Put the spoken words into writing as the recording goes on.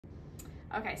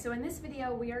Okay, so in this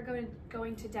video, we are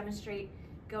going to demonstrate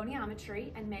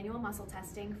goniometry and manual muscle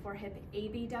testing for hip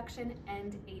abduction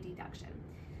and adduction.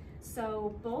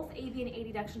 So both AB and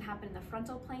adduction happen in the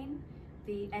frontal plane.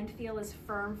 The end feel is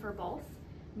firm for both.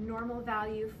 Normal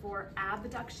value for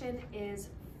abduction is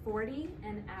 40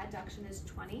 and adduction is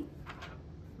 20.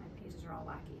 My pages are all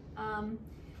wacky.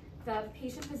 The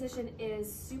patient position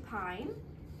is supine,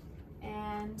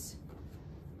 and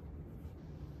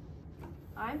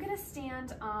I'm gonna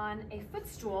stand on a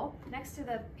footstool next to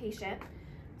the patient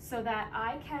so that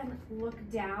I can look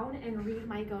down and read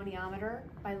my goniometer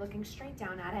by looking straight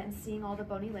down at it and seeing all the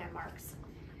bony landmarks.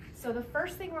 So the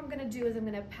first thing I'm gonna do is I'm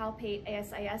gonna palpate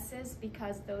ASISs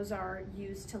because those are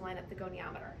used to line up the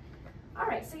goniometer. All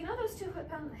right, so you know those two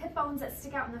hip bones that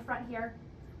stick out in the front here?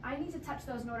 I need to touch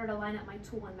those in order to line up my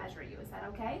tool and measure you. Is that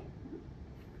okay?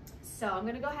 So I'm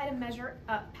gonna go ahead and measure,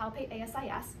 palpate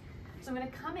ASIS. So I'm gonna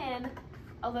come in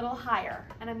a little higher,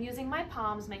 and I'm using my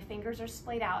palms, my fingers are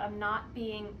splayed out. I'm not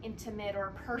being intimate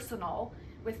or personal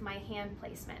with my hand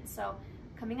placement. So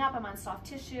coming up, I'm on soft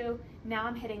tissue. Now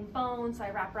I'm hitting bone, so I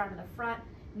wrap around to the front.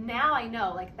 Now I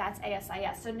know, like, that's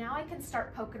ASIS. So now I can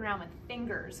start poking around with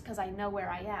fingers because I know where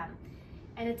I am.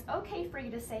 And it's okay for you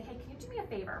to say, hey, can you do me a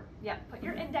favor? Yep, put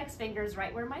your index fingers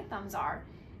right where my thumbs are.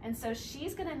 And so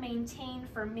she's gonna maintain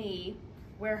for me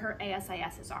where her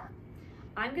ASISs are.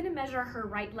 I'm gonna measure her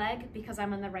right leg because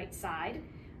I'm on the right side.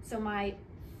 So my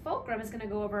fulcrum is gonna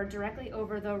go directly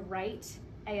over the right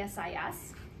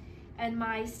ASIS. And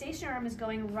my stationary arm is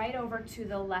going right over to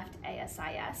the left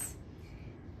ASIS.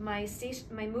 My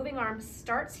moving arm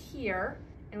starts here,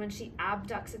 and when she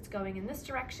abducts, it's going in this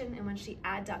direction, and when she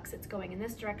adducts, it's going in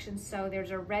this direction. So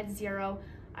there's a red 0.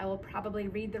 I will probably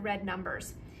read the red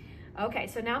numbers. Okay,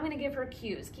 so now I'm gonna give her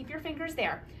cues. Keep your fingers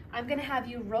there. I'm gonna have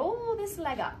you roll this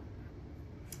leg up.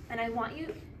 And I want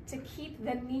you to keep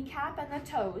the kneecap and the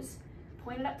toes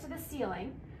pointed up to the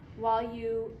ceiling while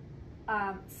you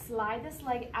slide this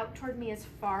leg out toward me as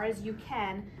far as you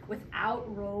can without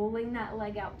rolling that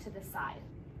leg out to the side.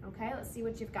 Okay, let's see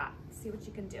what you've got. See what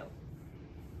you can do.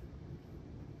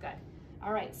 Good.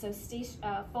 All right, so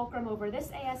fulcrum over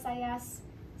this ASIS,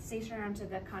 stationary arm to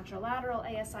the contralateral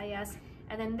ASIS,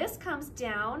 and then this comes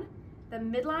down the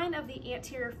midline of the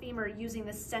anterior femur using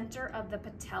the center of the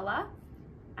patella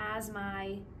as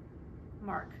my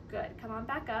mark. Good, come on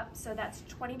back up. So that's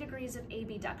 20 degrees of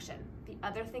abduction. The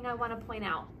other thing I want to point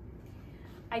out,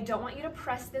 I don't want you to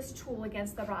press this tool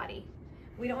against the body.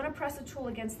 We don't want to press a tool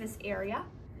against this area,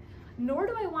 nor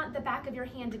do I want the back of your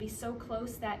hand to be so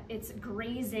close that it's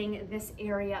grazing this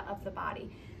area of the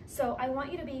body. So I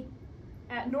want you to be,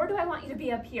 nor do I want you to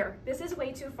be up here. This is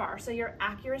way too far. So your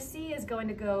accuracy is going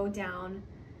to go down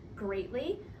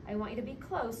greatly. I want you to be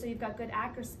close so you've got good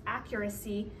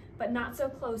accuracy, but not so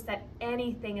close that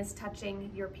anything is touching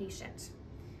your patient.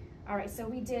 All right, so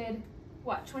we did,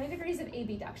 what, 20 degrees of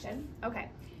abduction. Okay,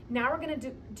 now we're gonna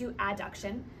do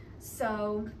adduction.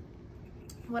 So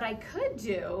what I could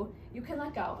do, you can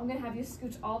let go. I'm gonna have you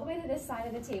scooch all the way to this side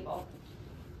of the table.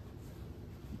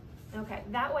 Okay,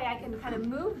 that way I can kind of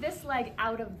move this leg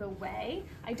out of the way.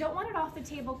 I don't want it off the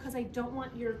table because I don't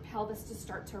want your pelvis to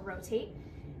start to rotate.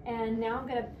 And now I'm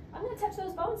gonna touch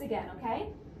those bones again, okay?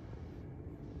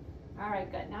 All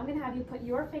right, good. Now I'm gonna have you put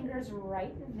your fingers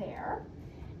right there.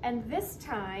 And this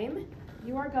time,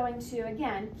 you are going to,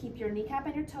 again, keep your kneecap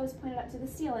and your toes pointed up to the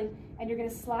ceiling, and you're gonna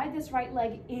slide this right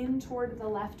leg in toward the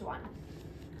left one,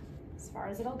 as far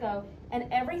as it'll go. And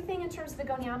everything in terms of the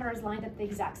goniometer is lined up the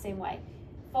exact same way.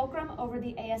 Fulcrum over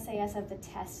the ASIS of the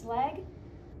test leg,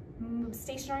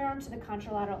 stationary arm to the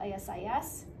contralateral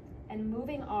ASIS, and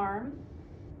moving arm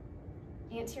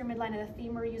anterior midline of the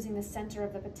femur using the center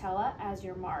of the patella as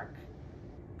your mark.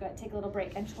 Good, take a little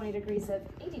break, and 20 degrees of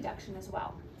adduction as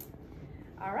well.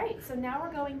 All right, so now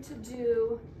we're going to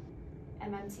do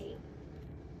MMT.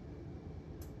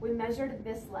 We measured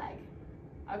this leg.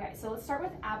 Okay, so let's start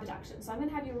with abduction. So I'm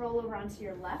gonna have you roll over onto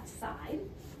your left side.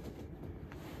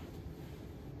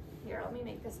 Here, let me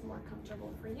make this more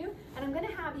comfortable for you. And I'm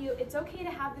gonna have you, it's okay to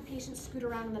have the patient scoot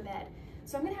around in the bed.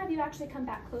 So I'm gonna have you actually come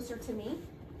back closer to me,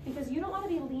 because you don't want to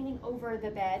be leaning over the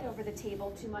bed, over the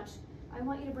table too much. I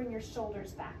want you to bring your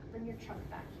shoulders back, bring your trunk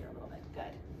back here a little bit.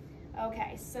 Good.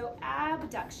 Okay, so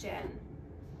abduction.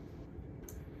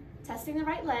 Testing the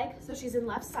right leg, so she's in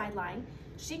left sideline.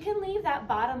 She can leave that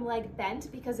bottom leg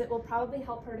bent because it will probably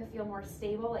help her to feel more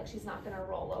stable, like she's not gonna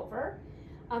roll over.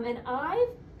 And I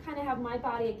kind of have my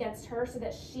body against her so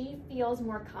that she feels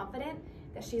more confident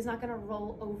that she's not gonna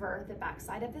roll over the back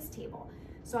side of this table.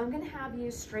 So I'm gonna have you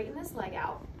straighten this leg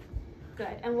out.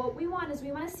 Good, and what we want is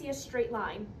we wanna see a straight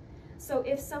line. So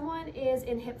if someone is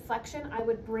in hip flexion, I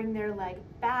would bring their leg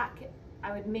back.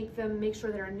 I would make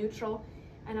sure they're in neutral.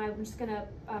 And I'm just gonna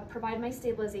provide my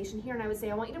stabilization here. And I would say,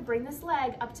 I want you to bring this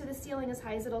leg up to the ceiling as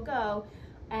high as it'll go.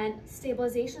 And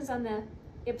stabilization is on the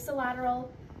ipsilateral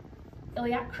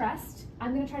iliac crest.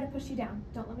 I'm gonna try to push you down.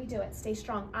 Don't let me do it. Stay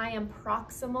strong. I am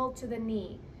proximal to the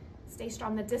knee. Stay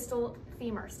strong. The distal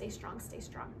femur. Stay strong, stay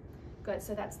strong. Good,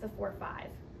 so that's the 4-5.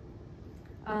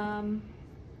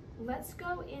 Let's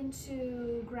go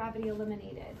into gravity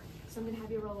eliminated. So I'm gonna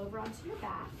have you roll over onto your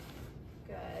back.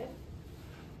 Good.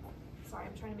 Sorry,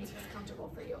 I'm trying to make this comfortable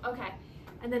for you. Okay,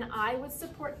 and then I would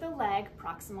support the leg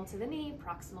proximal to the knee,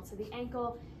 proximal to the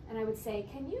ankle, and I would say,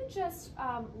 can you just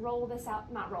roll this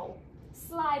out, not roll,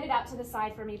 slide it out to the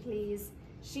side for me, please.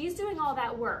 She's doing all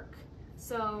that work.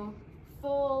 So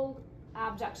full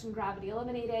abduction, gravity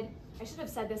eliminated. I should have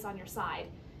said this on your side.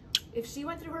 If she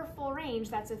went through her full range,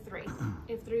 that's a 3.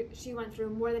 If she went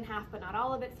through more than half, but not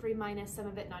all of it, 3 minus, some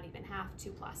of it not even half,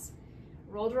 2 plus.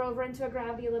 Rolled her over into a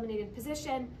gravity eliminated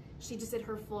position. She just did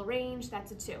her full range,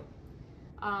 that's a 2.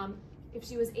 If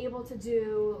she was able to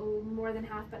do more than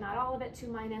half, but not all of it, 2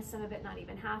 minus, some of it not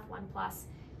even half, 1 plus.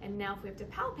 And now if we have to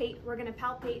palpate, we're gonna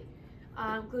palpate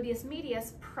gluteus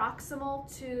medius proximal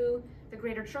to the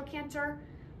greater trochanter.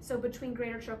 So between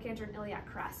greater trochanter and iliac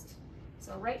crest.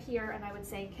 So right here, and I would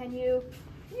say, can you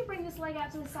bring this leg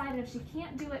out to the side? And if she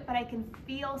can't do it, but I can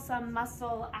feel some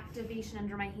muscle activation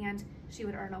under my hand, she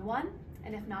would earn a 1,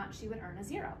 and if not, she would earn a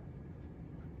 0.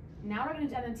 Now we're gonna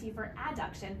do MMT for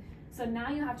adduction. So now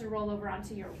you have to roll over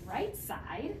onto your right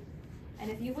side,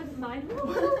 and if you wouldn't mind,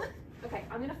 okay,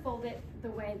 I'm gonna fold it the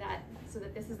way that, so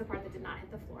that this is the part that did not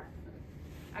hit the floor.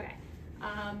 Okay,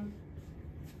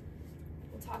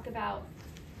 we'll talk about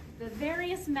the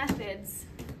various methods.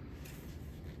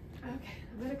 Okay,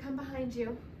 I'm gonna come behind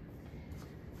you.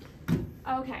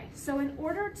 Okay, so in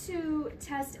order to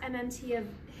test MMT of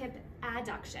hip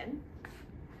adduction,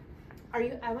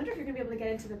 I wonder if you're gonna be able to get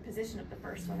into the position of the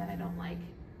first one that I don't like.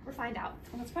 We'll find out.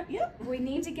 That's fine, yep. We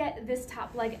need to get this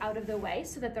top leg out of the way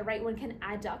so that the right one can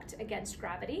adduct against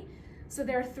gravity. So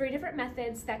there are 3 different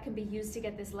methods that can be used to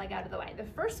get this leg out of the way. The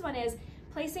first one is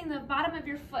placing the bottom of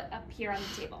your foot up here on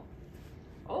the table.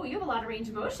 Oh, you have a lot of range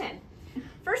of motion.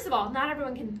 First of all, not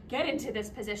everyone can get into this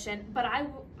position, but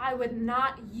I would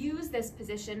not use this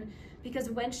position because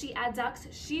when she adducts,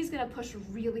 she's gonna push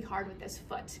really hard with this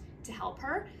foot to help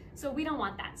her. So we don't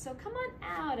want that. So come on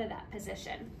out of that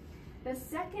position. The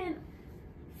second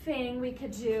thing we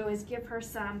could do is give her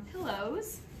some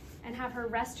pillows and have her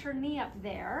rest her knee up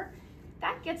there.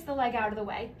 That gets the leg out of the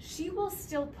way. She will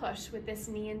still push with this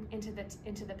knee into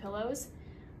the pillows,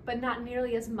 but not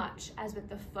nearly as much as with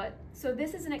the foot. So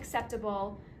this is an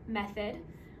acceptable method.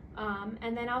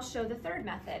 And then I'll show the third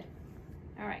method.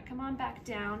 All right, come on back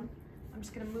down. I'm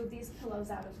just gonna move these pillows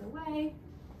out of the way.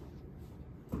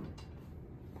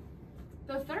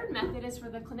 The third method is for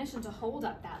the clinician to hold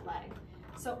up that leg.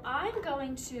 So I'm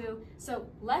going to,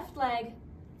 left leg,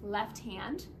 left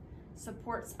hand,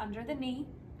 supports under the knee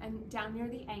and down near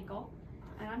the ankle.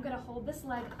 And I'm gonna hold this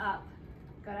leg up.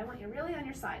 Good, I want you really on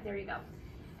your side, there you go.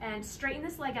 And straighten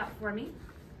this leg out for me.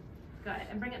 Good,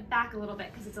 and bring it back a little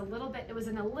bit because it was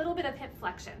in a little bit of hip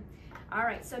flexion. All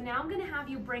right, so now I'm gonna have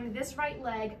you bring this right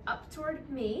leg up toward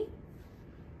me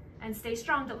and stay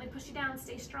strong, don't let me push you down,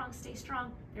 stay strong, stay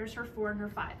strong. There's her 4 and her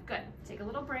 5, good. Take a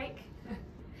little break.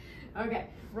 Okay,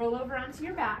 roll over onto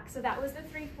your back. So that was the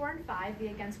 3, 4, and 5, the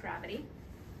against gravity.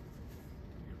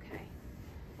 Okay,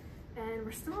 and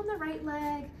we're still on the right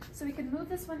leg, so we can move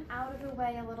this one out of the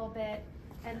way a little bit.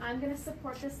 And I'm gonna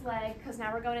support this leg because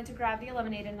now we're going into gravity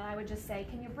eliminated, and I would just say,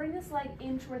 can you bring this leg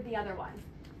in toward the other one?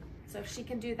 So if she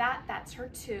can do that, that's her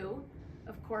 2.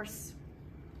 Of course,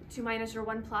 2 minus or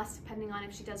 1 plus, depending on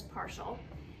if she does partial.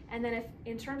 And then if,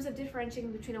 in terms of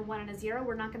differentiating between a 1 and a 0,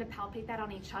 we're not gonna palpate that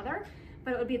on each other,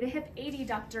 but it would be the hip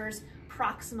adductors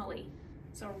proximally.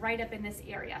 So right up in this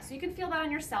area. So you can feel that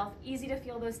on yourself, easy to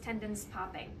feel those tendons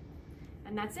popping.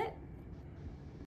 And that's it.